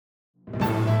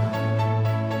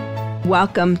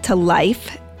welcome to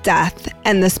Life, Death,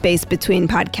 and the Space Between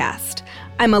podcast.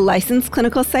 I'm a licensed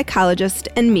clinical psychologist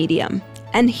and medium,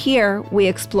 and here we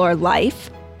explore life,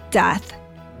 death,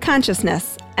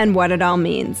 consciousness, and what it all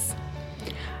means.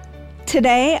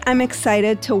 Today, I'm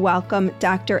excited to welcome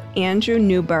Dr. Andrew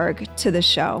Newberg to the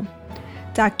show.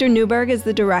 Dr. Newberg is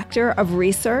the Director of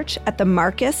Research at the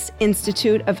Marcus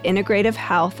Institute of Integrative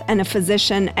Health and a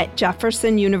physician at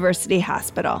Jefferson University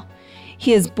Hospital.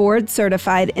 He is board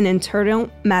certified in internal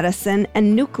medicine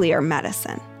and nuclear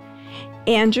medicine.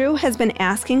 Andrew has been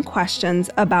asking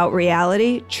questions about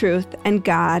reality, truth, and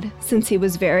God since he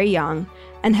was very young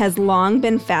and has long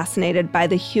been fascinated by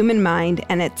the human mind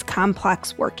and its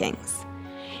complex workings.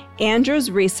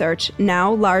 Andrew's research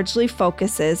now largely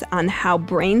focuses on how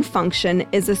brain function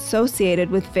is associated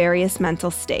with various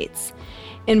mental states,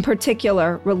 in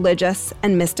particular religious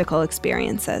and mystical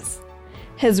experiences.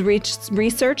 His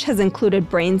research has included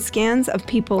brain scans of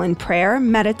people in prayer,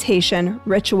 meditation,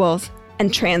 rituals,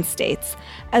 and trance states,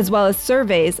 as well as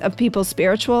surveys of people's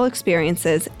spiritual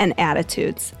experiences and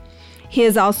attitudes. He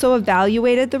has also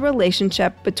evaluated the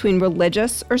relationship between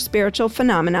religious or spiritual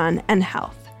phenomenon and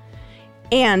health,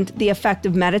 and the effect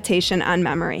of meditation on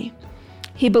memory.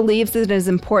 He believes it is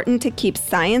important to keep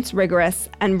science rigorous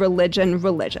and religion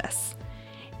religious.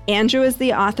 Andrew is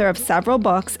the author of several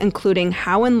books, including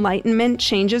How Enlightenment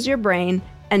Changes Your Brain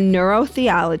and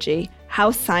Neurotheology,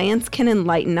 How Science Can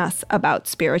Enlighten Us About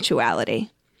Spirituality.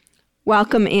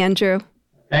 Welcome, Andrew.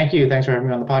 Thank you. Thanks for having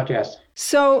me on the podcast.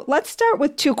 So let's start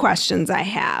with two questions I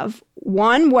have.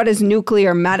 One, what is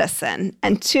nuclear medicine?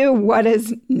 And two, what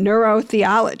is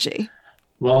neurotheology?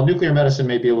 Well, nuclear medicine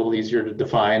may be a little easier to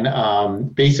define.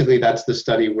 Basically, that's the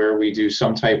study where we do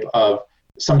some type of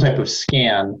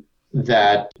scan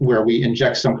where we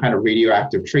inject some kind of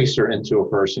radioactive tracer into a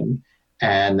person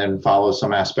and then follow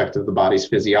some aspect of the body's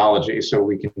physiology. So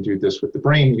we can do this with the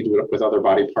brain, we can do it with other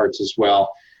body parts as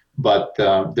well. But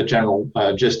the general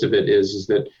gist of it is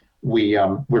that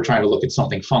we're trying to look at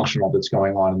something functional that's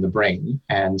going on in the brain.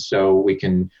 And so we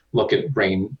can look at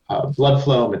brain blood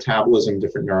flow, metabolism,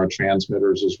 different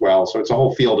neurotransmitters as well. So it's a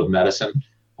whole field of medicine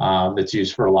that's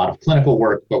used for a lot of clinical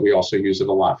work, but we also use it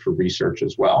a lot for research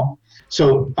as well.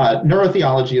 So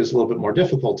neurotheology is a little bit more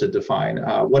difficult to define.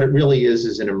 What it really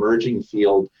is an emerging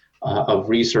field of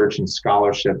research and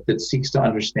scholarship that seeks to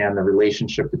understand the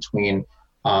relationship between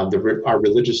our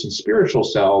religious and spiritual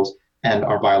selves and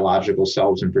our biological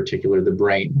selves, in particular the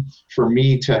brain. For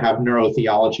me to have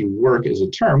neurotheology work as a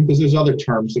term, because there's other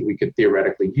terms that we could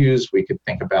theoretically use, we could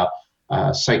think about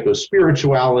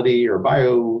psychospirituality or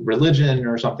bio-religion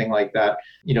or something like that.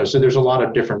 So there's a lot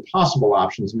of different possible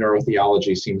options.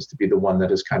 Neurotheology seems to be the one that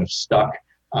is kind of stuck,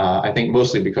 I think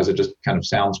mostly because it just kind of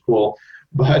sounds cool.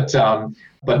 But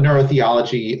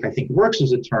neurotheology, I think, works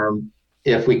as a term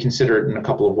if we consider it in a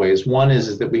couple of ways. One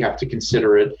is that we have to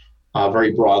consider it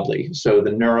very broadly. So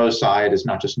the neuro side is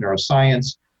not just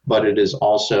neuroscience, but it is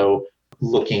also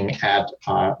looking at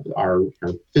our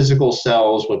physical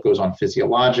cells, what goes on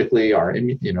physiologically, our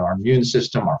immune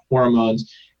system, our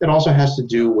hormones. It also has to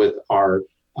do with our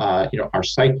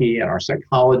psyche and our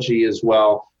psychology as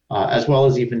well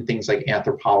as even things like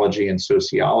anthropology and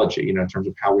sociology, in terms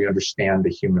of how we understand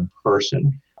the human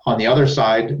person. On the other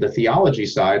side, the theology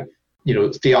side,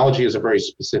 theology is a very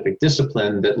specific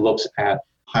discipline that looks at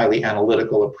highly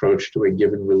analytical approach to a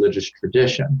given religious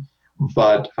tradition,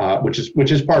 but which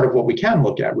is part of what we can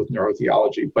look at with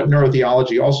neurotheology. But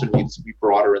neurotheology also needs to be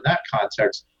broader in that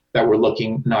context, that we're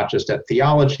looking not just at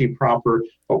theology proper,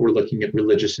 but we're looking at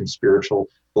religious and spiritual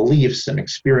beliefs and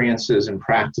experiences and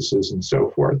practices and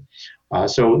so forth.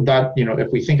 So that,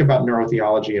 if we think about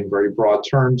neurotheology in very broad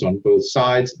terms on both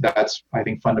sides, that's, I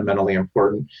think, fundamentally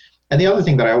important. And the other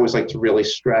thing that I always like to really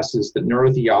stress is that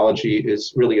neurotheology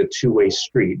is really a two-way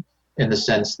street, in the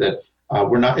sense that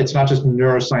it's not just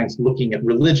neuroscience looking at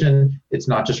religion, it's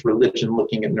not just religion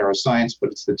looking at neuroscience, but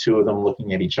it's the two of them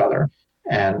looking at each other,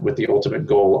 and with the ultimate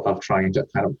goal of trying to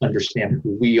kind of understand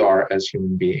who we are as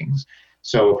human beings.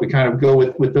 So if we kind of go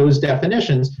with those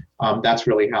definitions, that's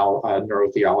really how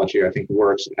neurotheology, I think,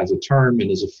 works as a term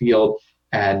and as a field.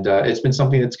 And it's been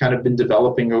something that's kind of been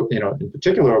developing, in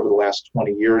particular over the last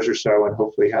 20 years or so, and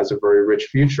hopefully has a very rich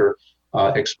future,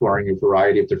 exploring a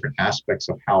variety of different aspects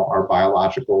of how our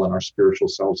biological and our spiritual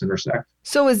selves intersect.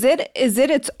 So is it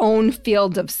its own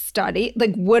field of study?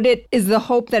 Like, is the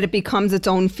hope that it becomes its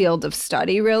own field of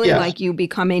study, really? Yes. Like you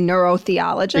become a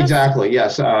neurotheologist? Exactly,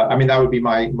 yes. That would be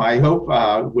my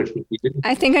hope, which would be...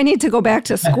 I think I need to go back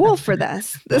to school for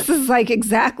this. This is like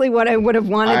exactly what I would have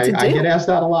wanted to do. I get asked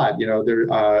that a lot.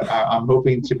 I'm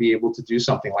hoping to be able to do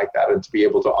something like that and to be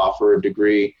able to offer a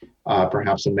degree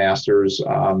perhaps a master's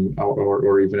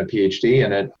or even a PhD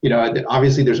in it.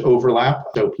 Obviously there's overlap.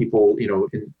 So people,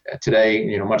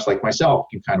 today, much like myself,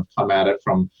 can kind of come at it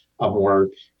from a more,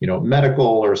 medical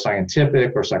or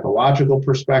scientific or psychological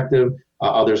perspective.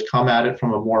 Others come at it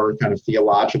from a more kind of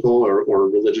theological or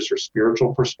religious or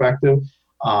spiritual perspective.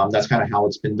 That's kind of how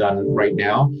it's been done right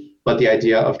now. But the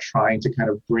idea of trying to kind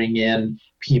of bring in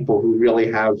people who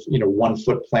really have, one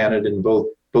foot planted in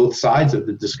both sides of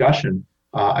the discussion,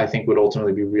 I think would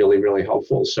ultimately be really, really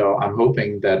helpful. So I'm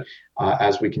hoping that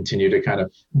as we continue to kind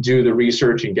of do the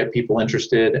research and get people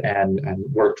interested and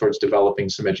work towards developing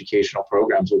some educational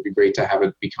programs, it would be great to have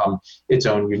it become its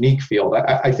own unique field.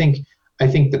 I think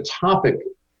the topic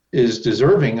is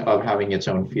deserving of having its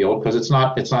own field because it's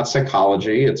not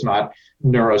psychology, it's not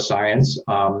neuroscience,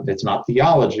 it's not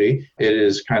theology. It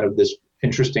is kind of this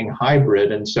interesting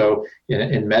hybrid. And so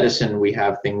in medicine, we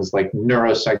have things like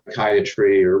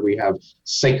neuropsychiatry, or we have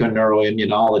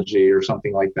psychoneuroimmunology or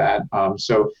something like that.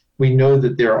 So we know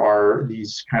that there are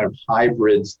these kind of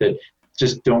hybrids that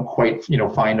just don't quite,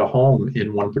 find a home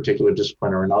in one particular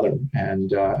discipline or another.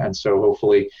 And so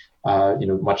hopefully,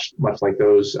 much like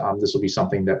those, this will be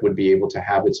something that would be able to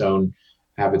have its own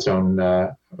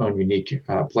unique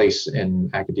place in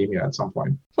academia at some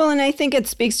point. Well, and I think it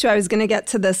speaks to, I was going to get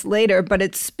to this later, but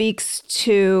it speaks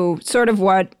to sort of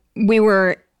what you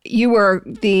were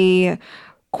the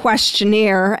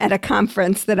questionnaire at a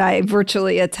conference that I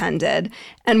virtually attended.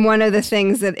 And one of the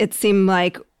things that it seemed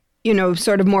like,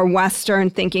 sort of more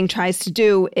Western thinking tries to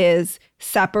do is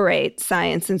separate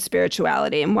science and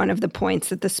spirituality. And one of the points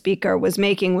that the speaker was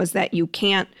making was that you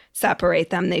can't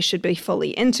separate them. They should be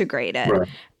fully integrated. Right.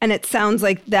 And it sounds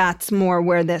like that's more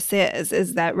where this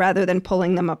is that rather than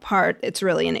pulling them apart, it's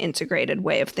really an integrated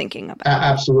way of thinking about it.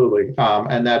 Absolutely.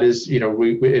 And that is,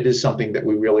 it is something that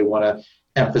we really want to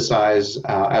emphasize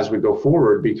as we go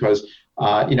forward because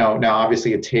now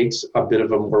obviously it takes a bit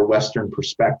of a more Western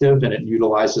perspective and it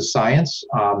utilizes science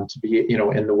to be,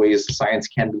 in the ways science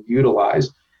can be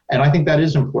utilized. And I think that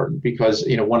is important because,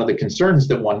 one of the concerns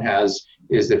that one has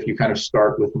is if you kind of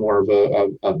start with more of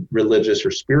a religious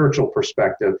or spiritual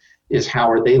perspective is how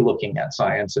are they looking at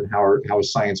science and how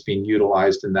is science being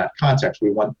utilized in that context?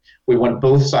 We want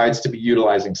both sides to be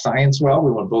utilizing science well.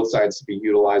 We want both sides to be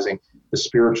utilizing the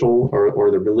spiritual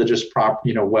or the religious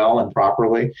well and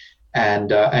properly. And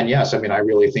yes, I mean, I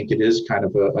really think it is kind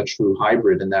of a true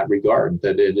hybrid in that regard,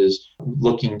 that it is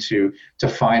looking to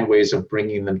find ways of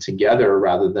bringing them together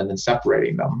rather than in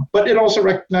separating them. But it also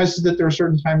recognizes that there are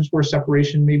certain times where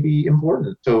separation may be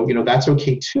important. So, that's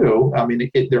okay too. I mean,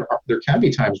 there can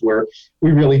be times where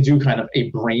we really do kind of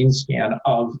a brain scan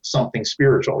of something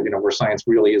spiritual, where science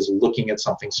really is looking at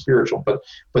something spiritual.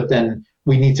 But then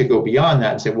we need to go beyond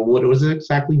that and say, well, what does it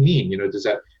exactly mean?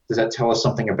 Does that tell us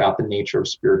something about the nature of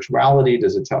spirituality?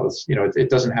 Does it tell us, it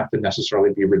doesn't have to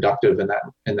necessarily be reductive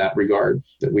in that regard,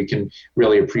 that we can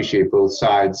really appreciate both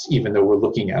sides, even though we're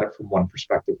looking at it from one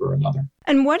perspective or another.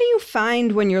 And what do you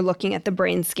find when you're looking at the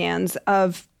brain scans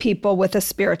of people with a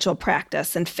spiritual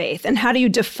practice and faith? And how do you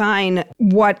define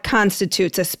what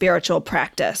constitutes a spiritual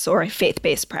practice or a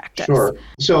faith-based practice? Sure.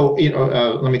 So,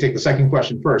 let me take the second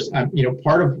question first.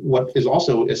 Part of what is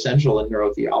also essential in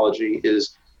neurotheology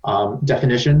is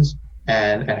definitions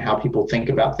and how people think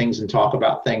about things and talk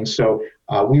about things. So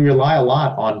we rely a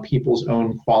lot on people's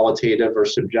own qualitative or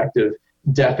subjective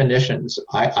definitions.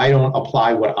 I don't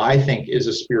apply what I think is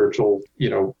a spiritual,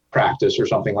 practice or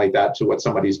something like that to what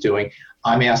somebody's doing.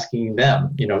 I'm asking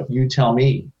them, you tell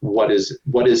me what is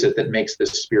it that makes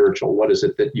this spiritual? What is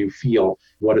it that you feel?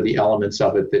 What are the elements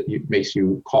of it that makes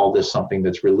you call this something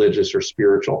that's religious or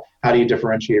spiritual? How do you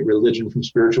differentiate religion from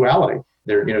spirituality?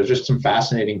 There's just some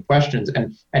fascinating questions,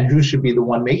 and who should be the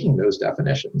one making those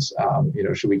definitions?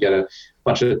 Should we get a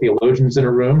bunch of theologians in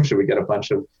a room? Should we get a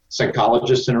bunch of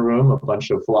psychologists in a room, a bunch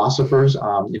of philosophers?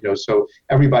 So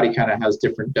everybody kind of has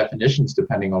different definitions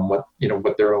depending on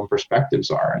what their own perspectives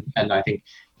are. And I think,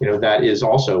 that is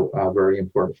also very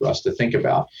important for us to think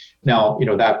about. Now,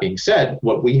 that being said,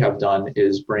 what we have done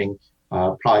is bring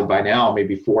probably by now,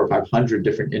 maybe 400 or 500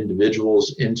 different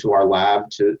individuals into our lab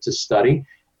to study.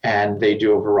 And they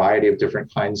do a variety of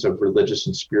different kinds of religious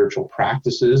and spiritual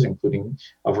practices, including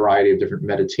a variety of different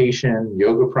meditation,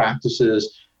 yoga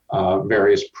practices,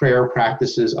 various prayer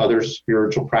practices, other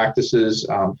spiritual practices.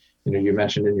 You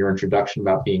mentioned in your introduction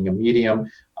about being a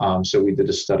medium. So we did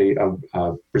a study of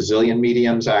Brazilian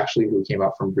mediums, actually, who came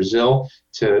out from Brazil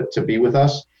to be with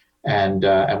us. And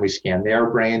we scanned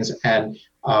their brains. And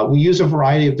we use a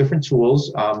variety of different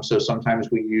tools. So sometimes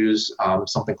we use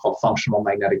something called functional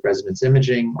magnetic resonance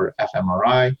imaging, or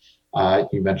fMRI.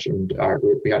 You mentioned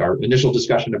we had our initial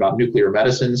discussion about nuclear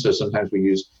medicine. So sometimes we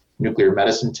use nuclear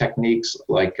medicine techniques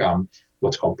like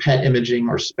what's called PET imaging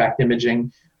or SPECT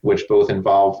imaging, which both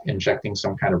involve injecting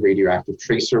some kind of radioactive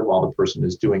tracer while the person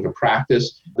is doing a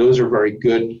practice. Those are very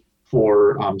good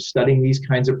for studying these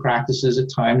kinds of practices at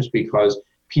times because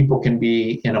people can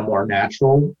be in a more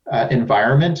natural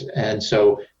environment. And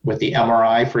so with the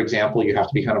MRI, for example, you have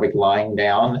to be kind of like lying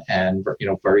down and,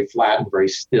 very flat and very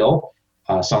still.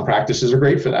 Some practices are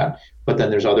great for that, but then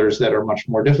there's others that are much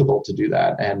more difficult to do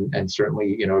that. And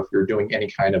certainly, if you're doing any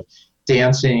kind of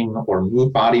dancing or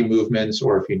body movements,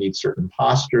 or if you need certain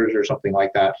postures or something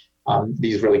like that,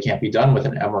 these really can't be done with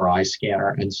an MRI scanner.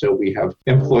 And so we have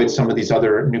employed some of these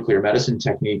other nuclear medicine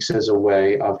techniques as a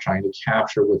way of trying to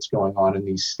capture what's going on in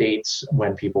these states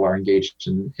when people are engaged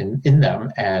in them,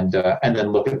 and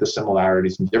then look at the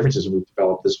similarities and differences. And we've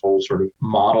developed this whole sort of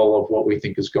model of what we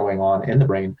think is going on in the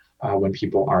brain when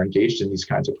people are engaged in these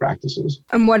kinds of practices.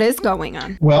 And what is going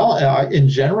on? Well, in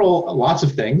general, lots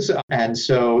of things. And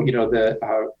so,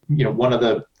 one of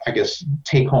the,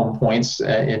 take-home points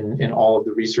in all of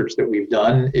the research that we've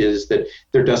done is that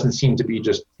there doesn't seem to be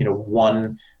just,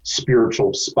 one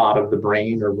spiritual spot of the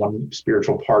brain or one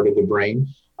spiritual part of the brain.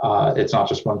 It's not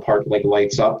just one part like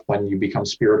lights up when you become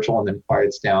spiritual and then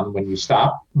quiets down when you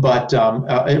stop. But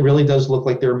it really does look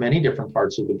like there are many different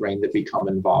parts of the brain that become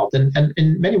involved. And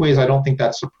in many ways, I don't think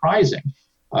that's surprising.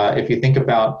 If you think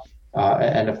about,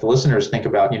 and if the listeners think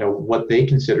about, what they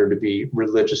consider to be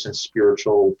religious and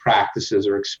spiritual practices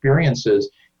or experiences,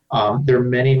 there are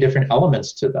many different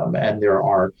elements to them. And there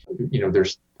are,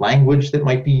 there's language that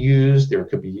might be used. There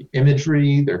could be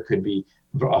imagery. There could be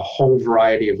a whole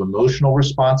variety of emotional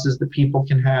responses that people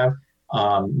can have.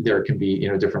 There can be,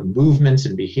 different movements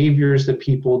and behaviors that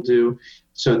people do.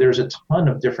 So there's a ton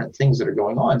of different things that are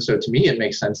going on. So to me, it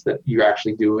makes sense that you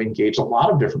actually do engage a lot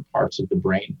of different parts of the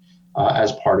brain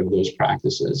as part of those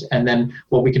practices. And then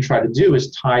what we can try to do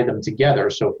is tie them together.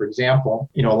 So for example,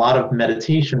 a lot of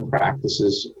meditation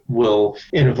practices will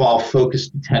involve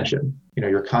focused attention.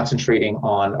 You're concentrating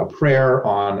on a prayer,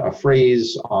 on a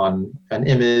phrase, on an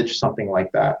image, something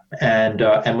like that. And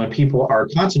when people are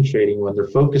concentrating, when they're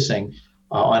focusing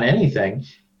on anything,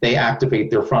 they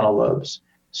activate their frontal lobes.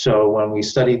 So when we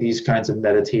study these kinds of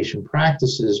meditation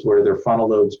practices where their frontal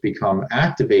lobes become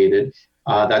activated,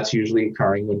 that's usually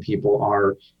occurring when people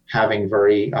are having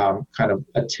very kind of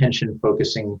attention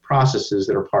focusing processes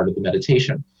that are part of the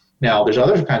meditation. Now, there's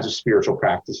other kinds of spiritual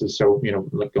practices. So,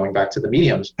 like going back to the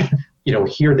mediums,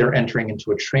 here they're entering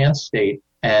into a trance state,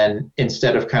 and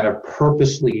instead of kind of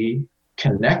purposely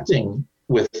connecting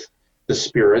with the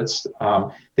spirits,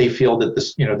 they feel that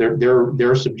this,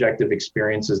 their subjective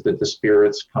experience is that the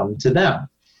spirits come to them.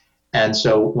 And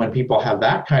so when people have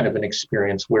that kind of an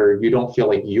experience where you don't feel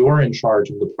like you're in charge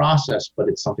of the process, but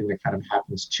it's something that kind of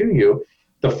happens to you,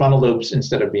 the frontal lobes,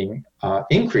 instead of being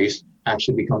increased,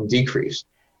 actually become decreased.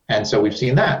 And so we've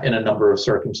seen that in a number of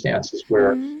circumstances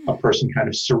where a person kind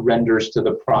of surrenders to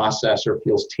the process or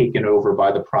feels taken over by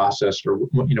the process, or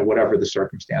whatever the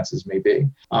circumstances may be.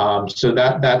 So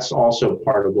that's also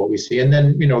part of what we see. And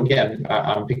then again,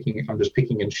 I'm just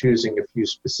picking and choosing a few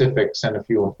specifics and a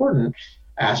few important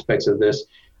aspects of this.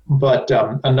 But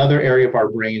another area of our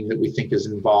brain that we think is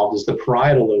involved is the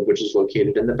parietal lobe, which is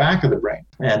located in the back of the brain.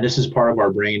 And this is part of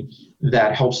our brain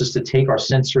that helps us to take our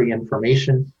sensory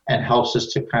information and helps us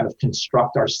to kind of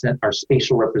construct our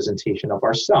spatial representation of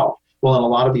ourself. Well, in a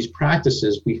lot of these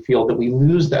practices, we feel that we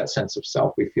lose that sense of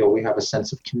self. We feel we have a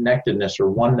sense of connectedness or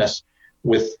oneness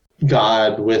with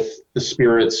God, with the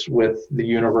spirits, with the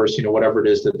universe, whatever it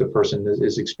is that the person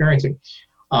is experiencing.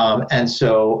 And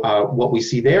so what we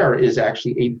see there is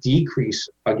actually a decrease,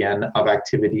 again, of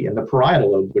activity in the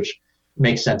parietal lobe, which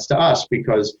makes sense to us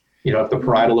because, if the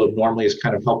parietal lobe normally is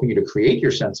kind of helping you to create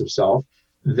your sense of self,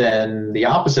 then the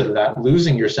opposite of that,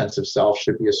 losing your sense of self,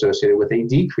 should be associated with a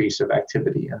decrease of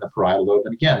activity in the parietal lobe.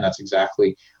 And again, that's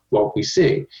exactly what we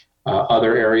see.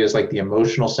 Other areas like the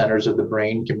emotional centers of the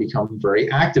brain can become very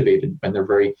activated when they're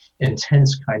very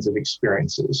intense kinds of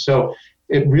experiences. So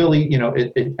it really,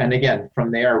 and again,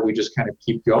 from there, we just kind of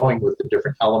keep going with the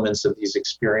different elements of these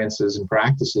experiences and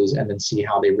practices and then see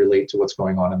how they relate to what's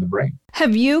going on in the brain.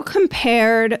 Have you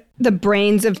compared the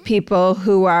brains of people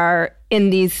who are in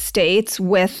these states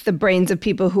with the brains of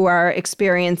people who are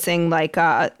experiencing like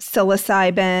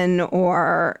psilocybin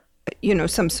or,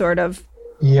 some sort of...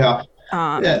 Yeah,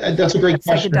 that's a great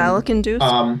question. Psychedelic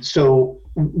induced? So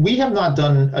we have not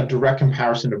done a direct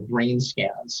comparison of brain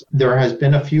scans. There has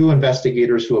been a few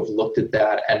investigators who have looked at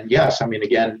that. And yes,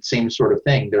 again, same sort of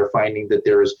thing. They're finding that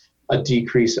there's a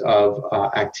decrease of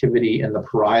activity in the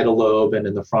parietal lobe and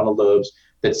in the frontal lobes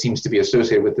that seems to be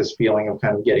associated with this feeling of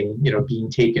kind of getting, being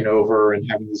taken over and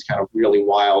having these kind of really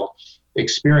wild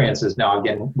experiences. Now,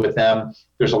 again, with them,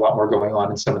 there's a lot more going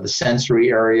on in some of the sensory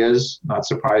areas, not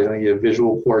surprisingly, the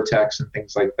visual cortex and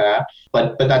things like that.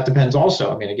 But that depends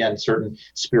also. I mean, again, certain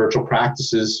spiritual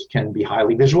practices can be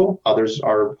highly visual. Others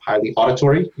are highly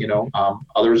auditory.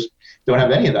 Others don't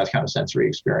have any of that kind of sensory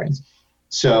experience.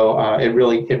 So it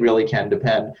really can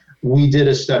depend. We did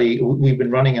a study. We've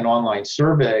been running an online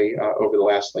survey over the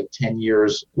last 10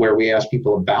 years where we asked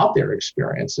people about their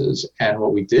experiences. And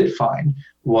what we did find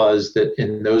was that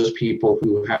in those people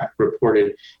who have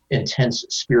reported intense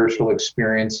spiritual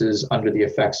experiences under the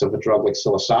effects of a drug like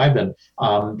psilocybin,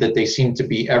 that they seem to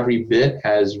be every bit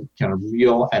as kind of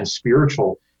real and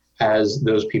spiritual as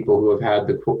those people who have had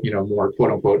the more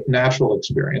quote unquote natural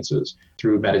experiences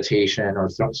through meditation or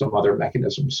some other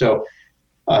mechanism. So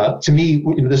to me,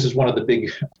 this is one of the big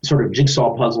sort of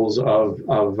jigsaw puzzles of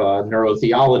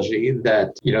neurotheology,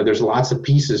 that, there's lots of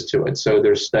pieces to it. So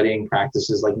there's studying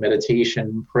practices like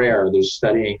meditation, prayer. There's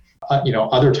studying,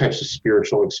 other types of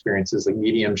spiritual experiences like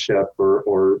mediumship,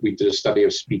 or we did a study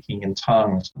of speaking in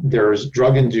tongues. There's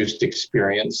drug-induced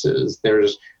experiences.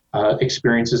 There's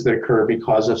experiences that occur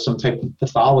because of some type of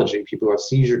pathology, people who have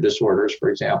seizure disorders, for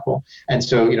example. And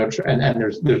so, and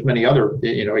there's many other,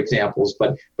 examples,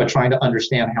 but trying to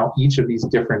understand how each of these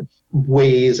different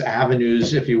ways,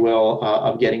 avenues, if you will,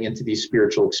 of getting into these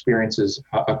spiritual experiences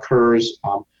occurs.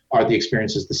 Are the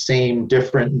experiences the same,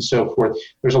 different, and so forth?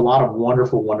 There's a lot of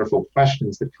wonderful, wonderful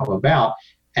questions that come about.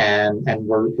 And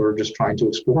we're just trying to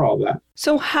explore all that.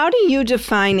 So how do you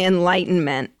define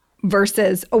enlightenment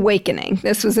versus awakening?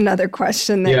 This was another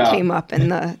question that came up in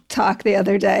the talk the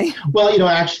other day. Well,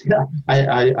 actually,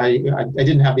 I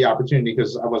didn't have the opportunity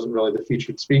because I wasn't really the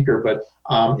featured speaker, but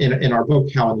in our book,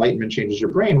 How Enlightenment Changes Your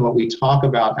Brain, what we talk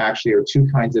about actually are two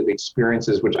kinds of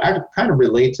experiences which kind of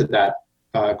relate to that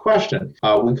question.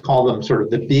 We call them sort of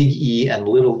the big E and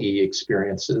little e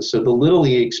experiences. So the little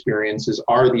e experiences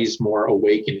are these more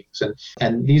awakenings.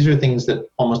 And these are things that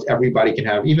almost everybody can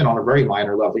have, even on a very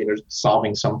minor level,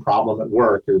 solving some problem at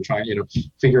work or trying,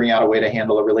 figuring out a way to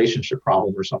handle a relationship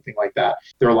problem or something like that.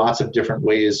 There are lots of different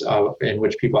ways in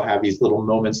which people have these little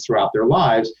moments throughout their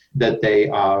lives that they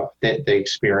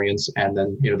experience. And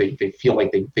then, they feel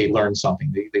like they learn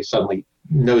something. They suddenly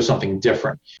know something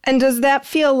different. And does that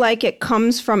feel like it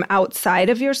comes from outside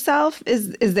of yourself?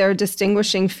 Is there a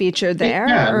distinguishing feature there? It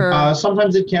can.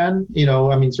 Sometimes it can.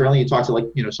 Certainly you talk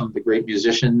to some of the great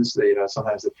musicians.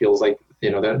 Sometimes it feels like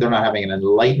they're not having an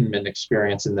enlightenment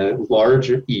experience in the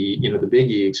larger E, the big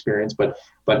E experience, but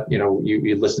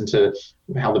you listen to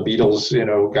how the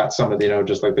Beatles got some of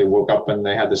just like they woke up and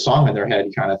they had the song in their head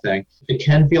kind of thing. It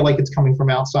can feel like it's coming from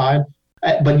outside.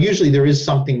 But usually there is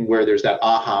something where there's that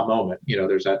aha moment,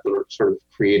 there's that little sort of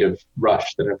creative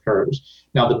rush that occurs.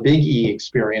 Now, the big E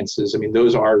experiences,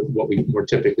 those are what we more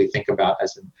typically think about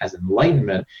as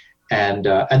enlightenment. And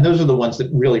those are the ones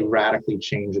that really radically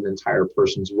change an entire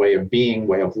person's way of being,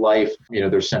 way of life,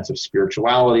 their sense of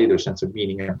spirituality, their sense of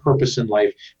meaning and purpose in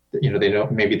life.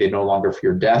 Maybe they no longer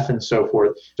fear death and so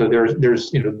forth. So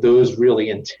there's those really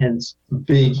intense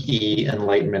big E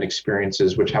enlightenment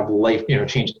experiences which have life,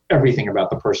 changed everything about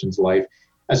the person's life,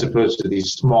 as opposed to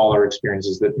these smaller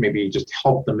experiences that maybe just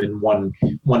help them in one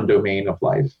domain of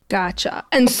life. Gotcha.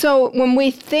 And so when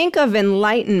we think of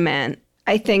enlightenment,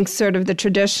 I think sort of the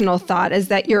traditional thought is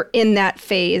that you're in that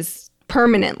phase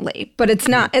permanently, but it's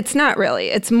not really.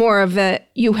 It's more of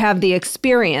you have the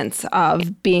experience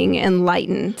of being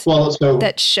enlightened. Well, so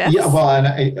that shifts. Yeah, well,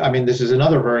 and this is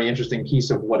another very interesting piece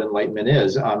of what enlightenment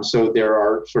is. So there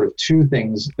are sort of two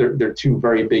things. There are two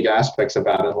very big aspects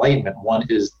about enlightenment. One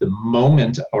is the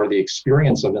moment or the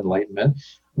experience of enlightenment,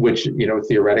 which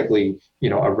theoretically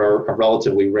a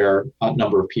relatively rare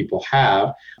number of people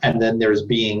have, and then there's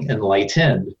being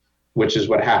enlightened, which is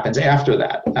what happens after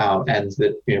that, and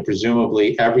that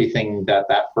presumably everything that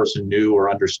person knew or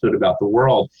understood about the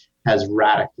world has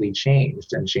radically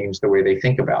changed and changed the way they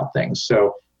think about things.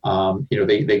 So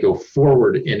they go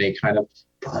forward in a kind of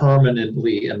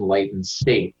permanently enlightened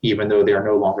state, even though they are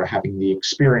no longer having the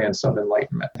experience of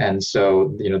enlightenment. And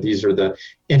so these are the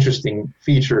interesting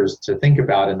features to think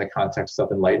about in the context of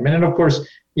enlightenment. And of course,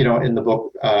 in the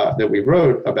book that we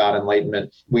wrote about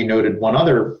enlightenment, we noted one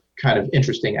other kind of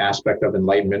interesting aspect of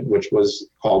enlightenment, which was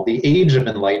called the Age of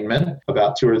Enlightenment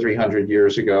about 200 or 300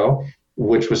 years ago,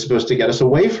 which was supposed to get us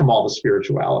away from all the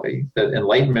spirituality. That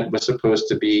enlightenment was supposed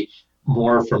to be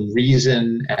more from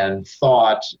reason and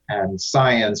thought and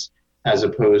science, as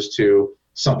opposed to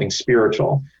something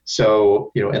spiritual.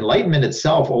 So, enlightenment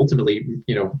itself ultimately,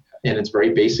 in its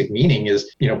very basic meaning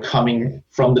is, coming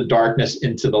from the darkness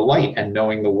into the light and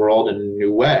knowing the world in a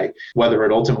new way. Whether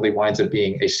it ultimately winds up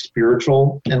being a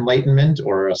spiritual enlightenment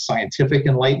or a scientific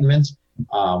enlightenment,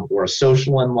 or a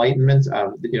social enlightenment,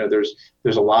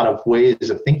 there's a lot of ways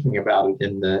of thinking about it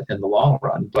in the long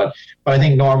run. But I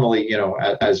think normally,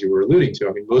 as you were alluding to,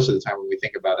 I mean, most of the time when we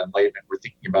think about enlightenment, we're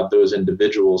thinking about those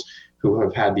individuals who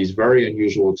have had these very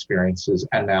unusual experiences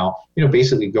and now,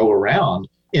 basically go around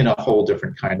in a whole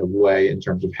different kind of way in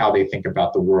terms of how they think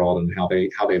about the world and how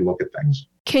they look at things.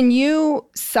 Can you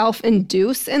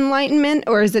self-induce enlightenment,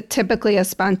 or is it typically a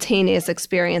spontaneous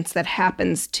experience that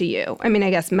happens to you? I mean, I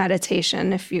guess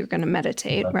meditation, if you're going to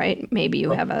meditate, right? Maybe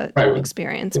you have an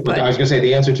experience. But I was going to say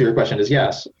the answer to your question is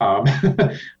yes. I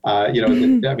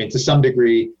mean, to some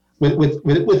degree,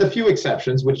 with a few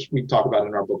exceptions, which we talk about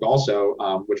in our book also,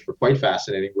 which were quite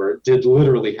fascinating, where it did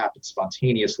literally happen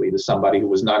spontaneously to somebody who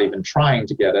was not even trying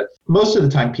to get it. Most of the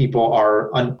time, people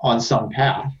are on some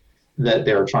path that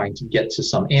they're trying to get to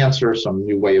some answer, some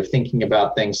new way of thinking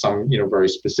about things. Some, very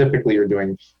specifically are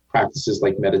doing practices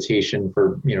like meditation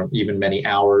for, even many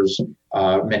hours,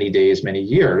 many days, many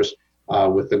years,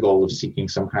 with the goal of seeking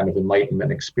some kind of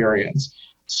enlightenment experience.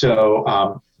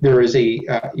 So there is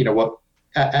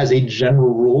as a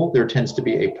general rule, there tends to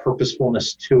be a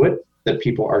purposefulness to it, that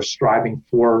people are striving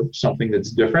for something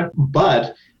that's different.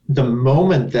 But the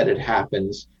moment that it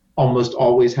happens almost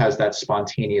always has that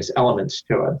spontaneous elements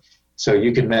to it. So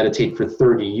you can meditate for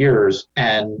 30 years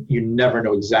and you never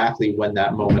know exactly when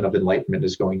that moment of enlightenment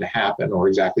is going to happen or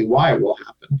exactly why it will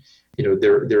happen.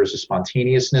 There's a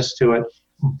spontaneousness to it,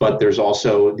 but there's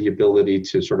also the ability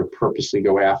to sort of purposely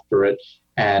go after it.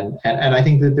 And I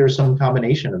think that there's some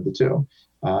combination of the two.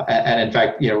 And in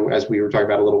fact, as we were talking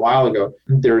about a little while ago,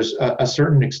 there's a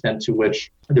certain extent to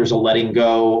which there's a letting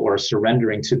go or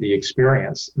surrendering to the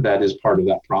experience that is part of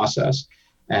that process.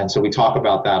 And so we talk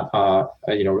about that,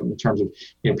 in terms of,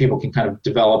 people can kind of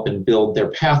develop and build their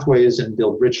pathways and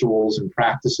build rituals and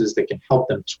practices that can help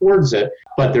them towards it,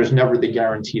 but there's never the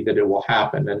guarantee that it will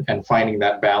happen. And finding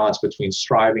that balance between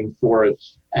striving for it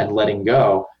and letting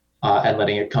go, and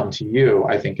letting it come to you,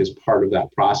 I think is part of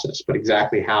that process. But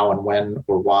exactly how and when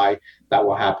or why that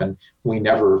will happen, we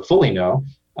never fully know.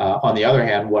 On the other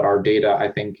hand, what our data,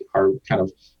 I think, are kind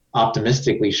of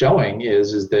optimistically showing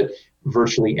is that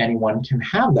virtually anyone can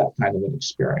have that kind of an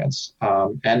experience.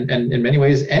 And in many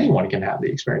ways, anyone can have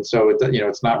the experience. So,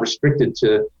 it's not restricted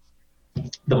to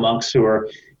the monks who are,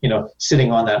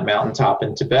 sitting on that mountaintop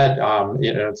in Tibet.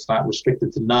 It's not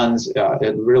restricted to nuns.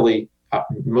 It really,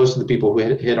 most of the people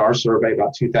who hit our survey,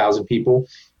 about 2,000 people,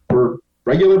 were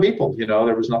regular people.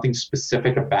 There was nothing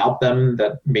specific about them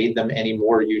that made them any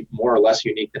more or less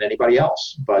unique than anybody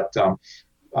else. But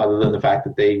other than the fact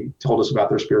that they told us about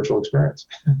their spiritual experience.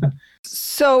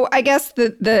 So I guess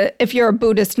if you're a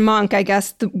Buddhist monk, I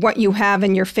guess what you have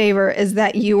in your favor is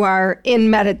that you are in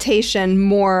meditation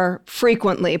more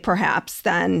frequently, perhaps,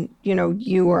 than,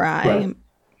 you or I. Right.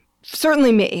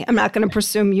 Certainly me. I'm not going to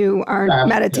presume you aren't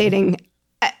meditating,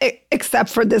 except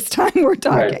for this time we're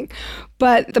talking. Right.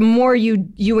 But the more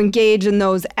you engage in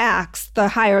those acts, the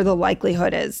higher the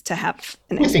likelihood is to have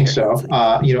an experience. I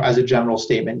think so. As a general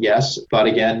statement, yes. But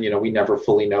again, we never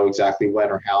fully know exactly when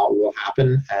or how it will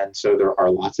happen. And so there are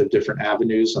lots of different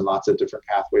avenues and lots of different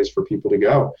pathways for people to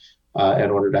go in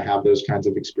order to have those kinds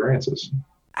of experiences.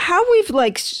 How we've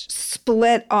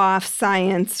split off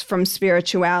science from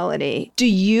spirituality, do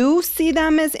you see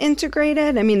them as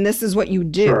integrated? I mean, this is what you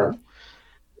do. Sure.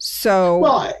 So,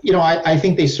 well, I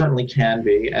think they certainly can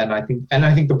be. And I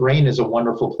think the brain is a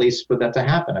wonderful place for that to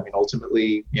happen. I mean,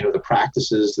 ultimately, the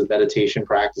practices, the meditation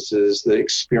practices, the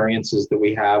experiences that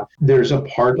we have, there's a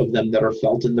part of them that are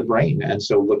felt in the brain. And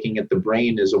so looking at the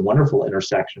brain is a wonderful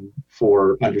intersection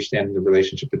for understanding the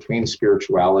relationship between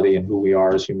spirituality and who we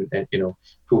are as human,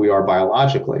 who we are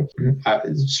biologically.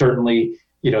 Certainly,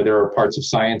 there are parts of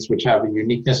science which have a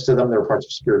uniqueness to them. There are parts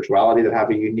of spirituality that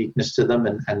have a uniqueness to them.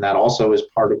 And that also is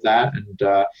part of that.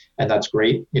 And that's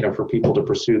great, for people to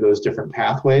pursue those different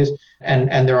pathways.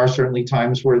 And there are certainly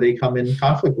times where they come in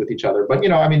conflict with each other. But,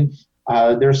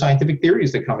 there are scientific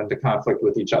theories that come into conflict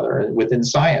with each other within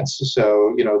science.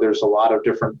 So, there's a lot of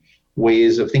different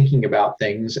ways of thinking about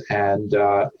things. And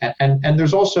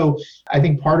there's also, I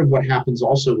think part of what happens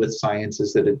also with science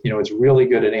is that, it's really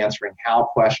good at answering how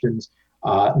questions,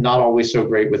 not always so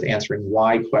great with answering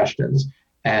why questions.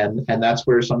 And that's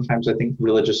where sometimes I think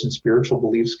religious and spiritual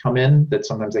beliefs come in, that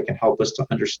sometimes they can help us to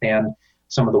understand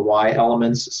some of the why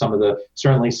elements,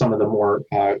 certainly some of the more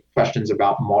questions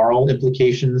about moral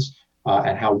implications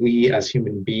and how we as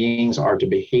human beings are to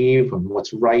behave and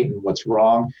what's right and what's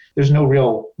wrong. There's no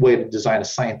real way to design a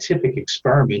scientific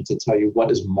experiment to tell you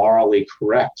what is morally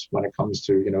correct when it comes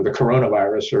to, the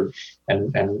coronavirus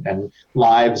and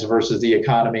lives versus the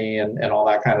economy and all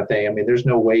that kind of thing. I mean, there's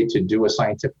no way to do a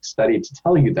scientific study to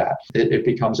tell you that. It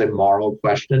becomes a moral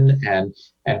question, and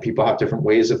people have different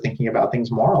ways of thinking about things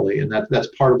morally. And that's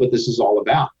part of what this is all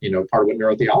about, part of what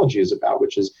neurotheology is about,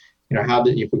 which is, how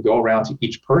that you could go around to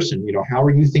each person, how are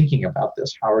you thinking about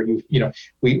this? How are you,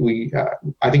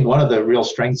 I think one of the real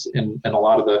strengths in a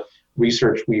lot of the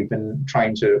research we've been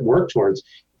trying to work towards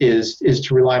is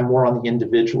to rely more on the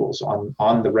individuals,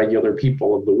 on the regular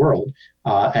people of the world,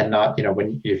 and not,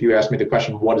 if you ask me the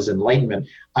question, what is enlightenment?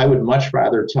 I would much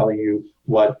rather tell you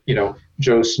what,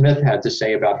 Joe Smith had to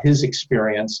say about his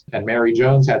experience and Mary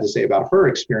Jones had to say about her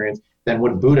experience than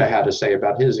what Buddha had to say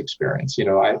about his experience.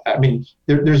 I mean,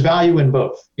 there's value in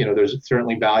both. There's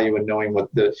certainly value in knowing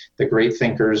what the great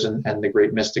thinkers and the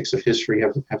great mystics of history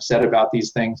have said about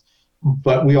these things.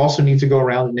 But we also need to go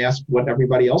around and ask what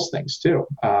everybody else thinks too.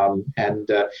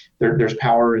 There's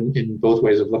power in both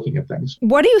ways of looking at things.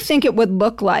 What do you think it would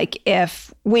look like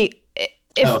if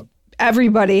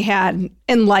everybody had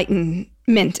enlightenment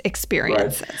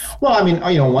experiences? Right. Well, I mean,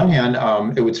 on one hand,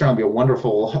 it would certainly be a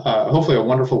wonderful, hopefully a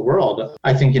wonderful world.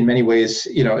 I think in many ways,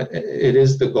 it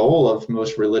is the goal of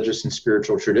most religious and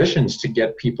spiritual traditions to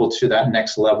get people to that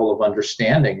next level of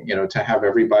understanding, to have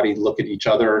everybody look at each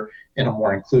other in a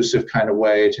more inclusive kind of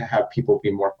way, to have people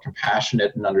be more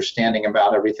compassionate and understanding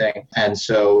about everything. And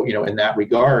so, in that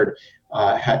regard,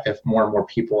 if more and more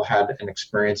people had an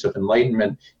experience of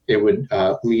enlightenment, it would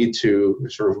lead to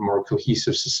sort of a more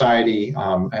cohesive society,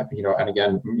 and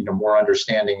again, more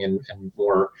understanding and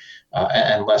more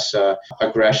and less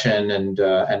aggression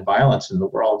and violence in the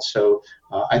world. So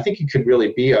I think it could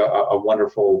really be a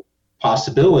wonderful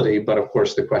possibility, but of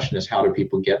course the question is, how do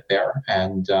people get there,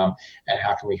 and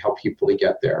how can we help people to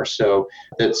get there? So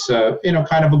it's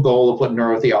kind of a goal of what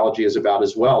neurotheology is about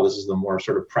as well. This is the more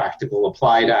sort of practical,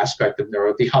 applied aspect of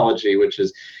neurotheology, which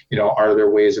is, are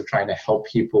there ways of trying to help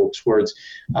people towards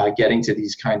getting to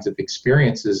these kinds of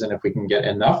experiences, and if we can get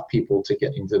enough people to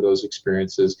get into those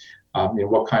experiences,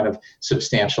 what kind of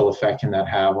substantial effect can that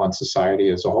have on society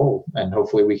as a whole? And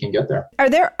hopefully we can get there. Are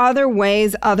there other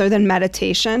ways other than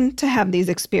meditation to have these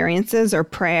experiences, or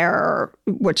prayer,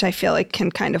 which I feel like can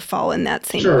kind of fall in that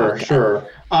same bucket? Sure.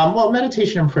 Well,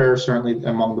 meditation and prayer are certainly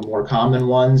among the more common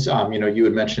ones. You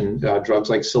had mentioned drugs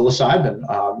like psilocybin,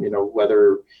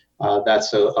 whether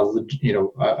that's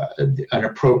an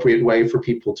appropriate way for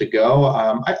people to go.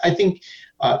 I think,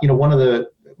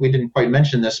 we didn't quite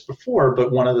mention this before,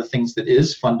 but one of the things that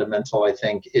is fundamental, I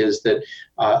think, is that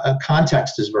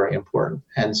context is very important.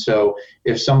 And so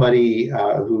if somebody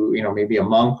who, maybe a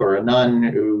monk or a nun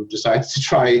who decides to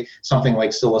try something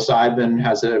like psilocybin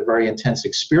has a very intense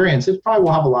experience, it probably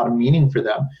will have a lot of meaning for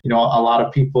them. A lot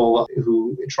of people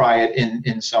who try it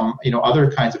in some,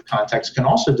 other kinds of contexts can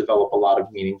also develop a lot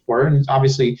of meaning for it. And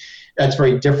obviously that's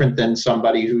very different than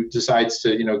somebody who decides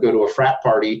to, go to a frat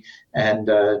party and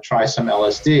try some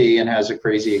LSD and has a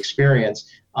crazy experience.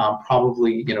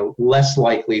 Probably, less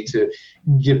likely to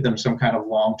give them some kind of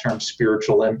long-term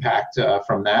spiritual impact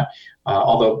from that,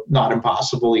 although not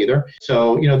impossible either.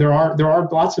 So, there are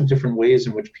lots of different ways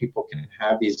in which people can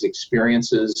have these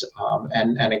experiences,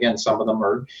 and again, some of them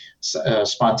are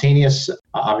spontaneous.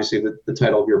 Obviously, the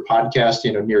title of your podcast,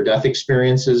 near-death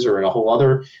experiences, or a whole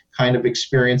other kind of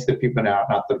experience that people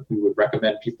not that we would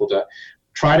recommend people to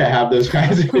try to have those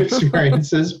kinds of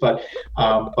experiences, but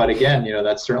again,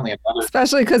 that's certainly another.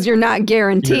 Especially because you're not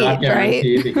guaranteed, right?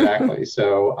 Exactly.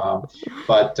 So,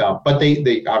 but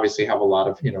they obviously have a lot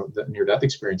of, the near-death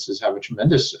experiences have a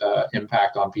tremendous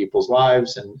impact on people's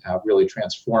lives and really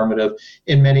transformative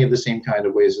in many of the same kind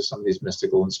of ways as some of these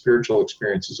mystical and spiritual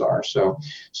experiences are. So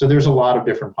there's a lot of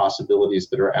different possibilities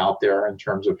that are out there in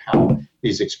terms of how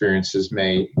these experiences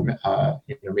may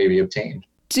be obtained.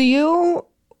 Do you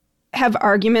have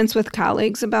arguments with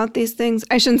colleagues about these things?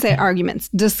 I shouldn't say arguments,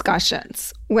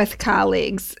 discussions with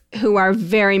colleagues who are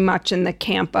very much in the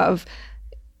camp of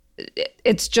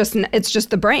it's just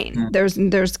the brain. Mm.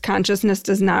 There's consciousness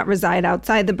does not reside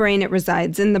outside the brain. It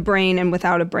resides in the brain, and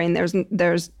without a brain, there's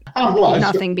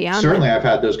nothing beyond. Certainly, that. I've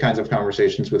had those kinds of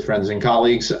conversations with friends and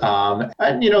colleagues.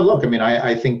 And look, I mean,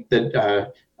 I think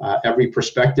that every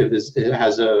perspective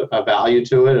has a value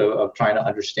to it of trying to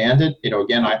understand it.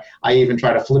 Again, I even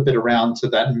try to flip it around to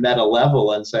that meta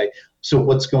level and say, So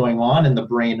what's going on in the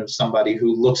brain of somebody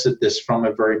who looks at this from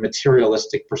a very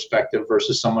materialistic perspective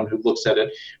versus someone who looks at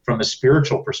it from a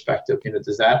spiritual perspective?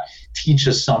 Does that teach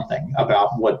us something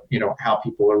about what, how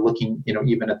people are looking,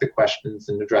 even at the questions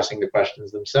and addressing the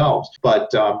questions themselves?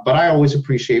 But I always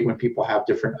appreciate when people have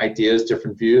different ideas,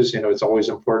 different views. It's always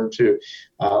important to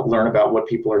learn about what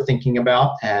people are thinking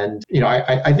about. And,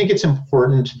 I think it's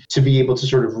important to be able to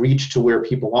sort of reach to where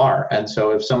people are. And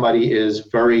so if somebody is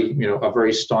very, a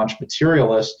very staunch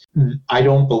materialist, I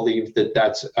don't believe that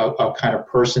that's a kind of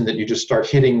person that you just start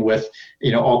hitting with,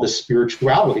 all the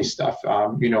spirituality stuff.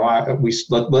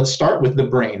 Let's start with the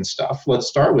brain stuff. Let's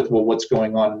start with, well, what's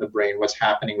going on in the brain? What's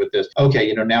happening with this?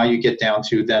 Okay, now you get down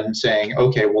to then saying,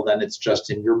 okay, well, then it's just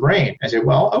in your brain. I say,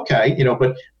 well, okay,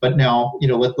 but now,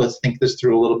 let's think this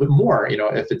through a little bit more.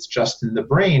 If it's just in the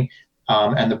brain,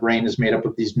 and the brain is made up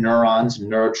of these neurons and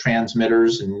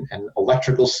neurotransmitters and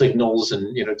electrical signals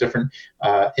and different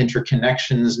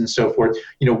interconnections and so forth.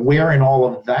 Where in all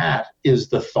of that is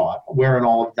the thought? Where in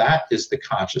all of that is the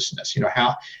consciousness?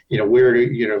 How? Where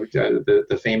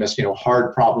the famous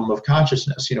hard problem of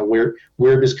consciousness?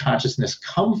 Where does consciousness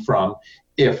come from?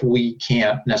 If we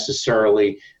can't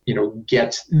necessarily,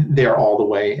 get there all the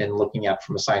way and looking at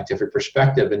from a scientific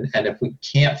perspective, and if we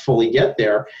can't fully get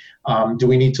there, do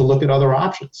we need to look at other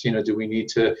options? Do we need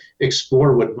to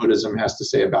explore what Buddhism has to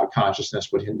say about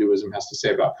consciousness, what Hinduism has to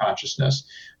say about consciousness,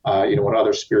 what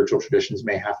other spiritual traditions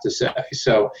may have to say?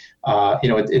 So,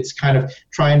 it's kind of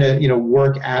trying to,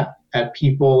 work at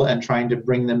people and trying to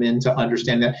bring them in to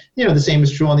understand that, the same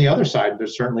is true on the other side.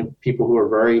 There's certainly people who are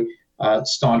very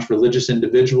staunch religious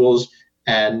individuals,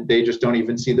 and they just don't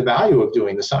even see the value of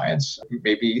doing the science.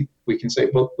 Maybe we can say,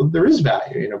 well, there is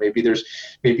value. Maybe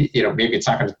it's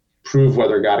not going to prove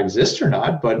whether God exists or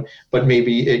not, but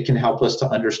maybe it can help us to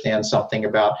understand something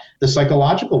about the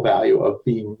psychological value of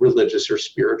being religious or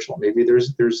spiritual. Maybe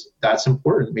that's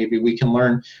important. Maybe we can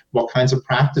learn what kinds of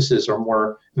practices are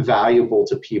more valuable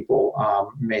to people,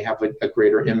 may have a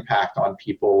greater impact on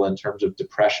people in terms of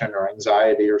depression or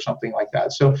anxiety or something like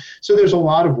that. So there's a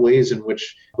lot of ways in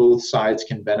which both sides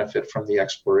can benefit from the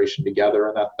exploration together,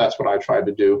 and that's what I try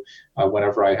to do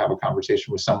whenever I have a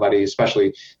conversation with somebody,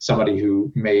 especially somebody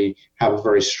who may have a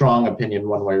very strong opinion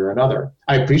one way or another.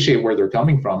 I appreciate where they're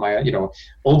coming from.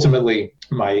 Ultimately,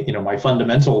 my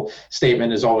fundamental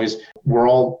statement is always, we're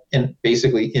all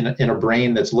basically in a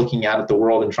brain that's looking out at the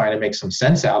world and trying to make some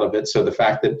sense out of it. So the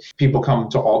fact that people come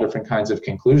to all different kinds of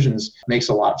conclusions makes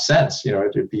a lot of sense.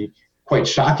 It'd be quite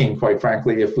shocking, quite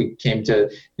frankly, if we came to,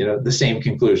 the same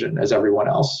conclusion as everyone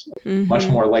else. Mm-hmm. Much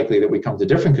more likely that we come to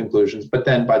different conclusions. But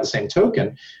then by the same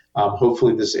token,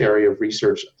 hopefully this area of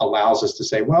research allows us to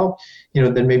say, well,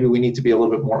 then maybe we need to be a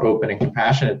little bit more open and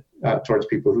compassionate towards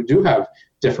people who do have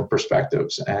different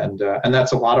perspectives. And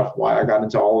that's a lot of why I got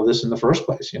into all of this in the first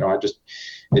place.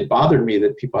 It bothered me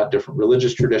that people had different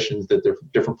religious traditions, that they're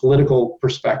different political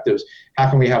perspectives. How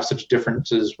can we have such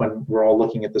differences when we're all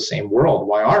looking at the same world?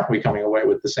 Why aren't we coming away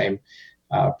with the same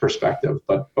perspective?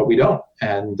 But we don't.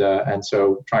 And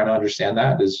so trying to understand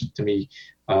that is, to me,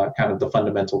 kind of the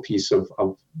fundamental piece of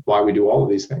why we do all of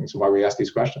these things and why we ask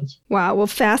these questions. Wow. Well,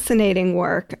 fascinating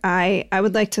work. I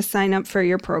would like to sign up for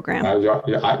your program.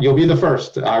 You'll be the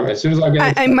first. As soon as I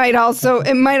get it might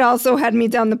also head me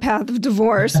down the path of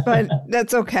divorce, but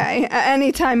that's okay.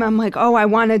 Anytime I'm like, oh, I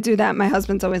want to do that, my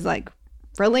husband's always like,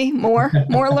 really? More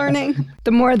learning?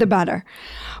 The more, the better.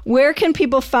 Where can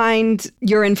people find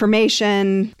your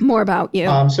information, more about you?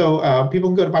 So people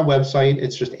can go to my website.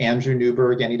 It's just Andrew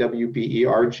Newberg,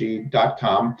 NEWBERG.com.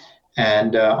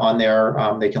 And on there,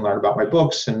 they can learn about my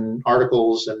books and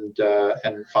articles and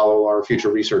follow our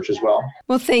future research as well.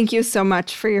 Well, thank you so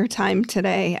much for your time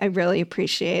today. I really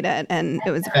appreciate it. And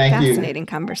it was a fascinating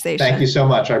conversation. Thank you so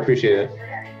much. I appreciate it.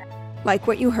 Like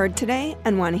what you heard today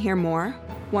and want to hear more?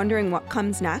 Wondering what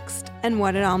comes next and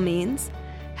what it all means?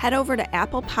 Head over to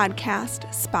Apple Podcast,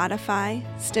 Spotify,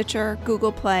 Stitcher,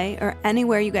 Google Play, or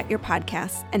anywhere you get your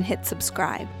podcasts and hit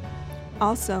subscribe.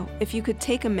 Also, if you could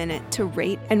take a minute to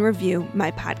rate and review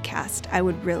my podcast, I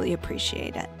would really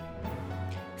appreciate it.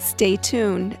 Stay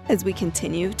tuned as we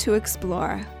continue to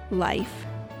explore life,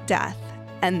 death,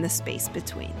 and the space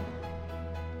between.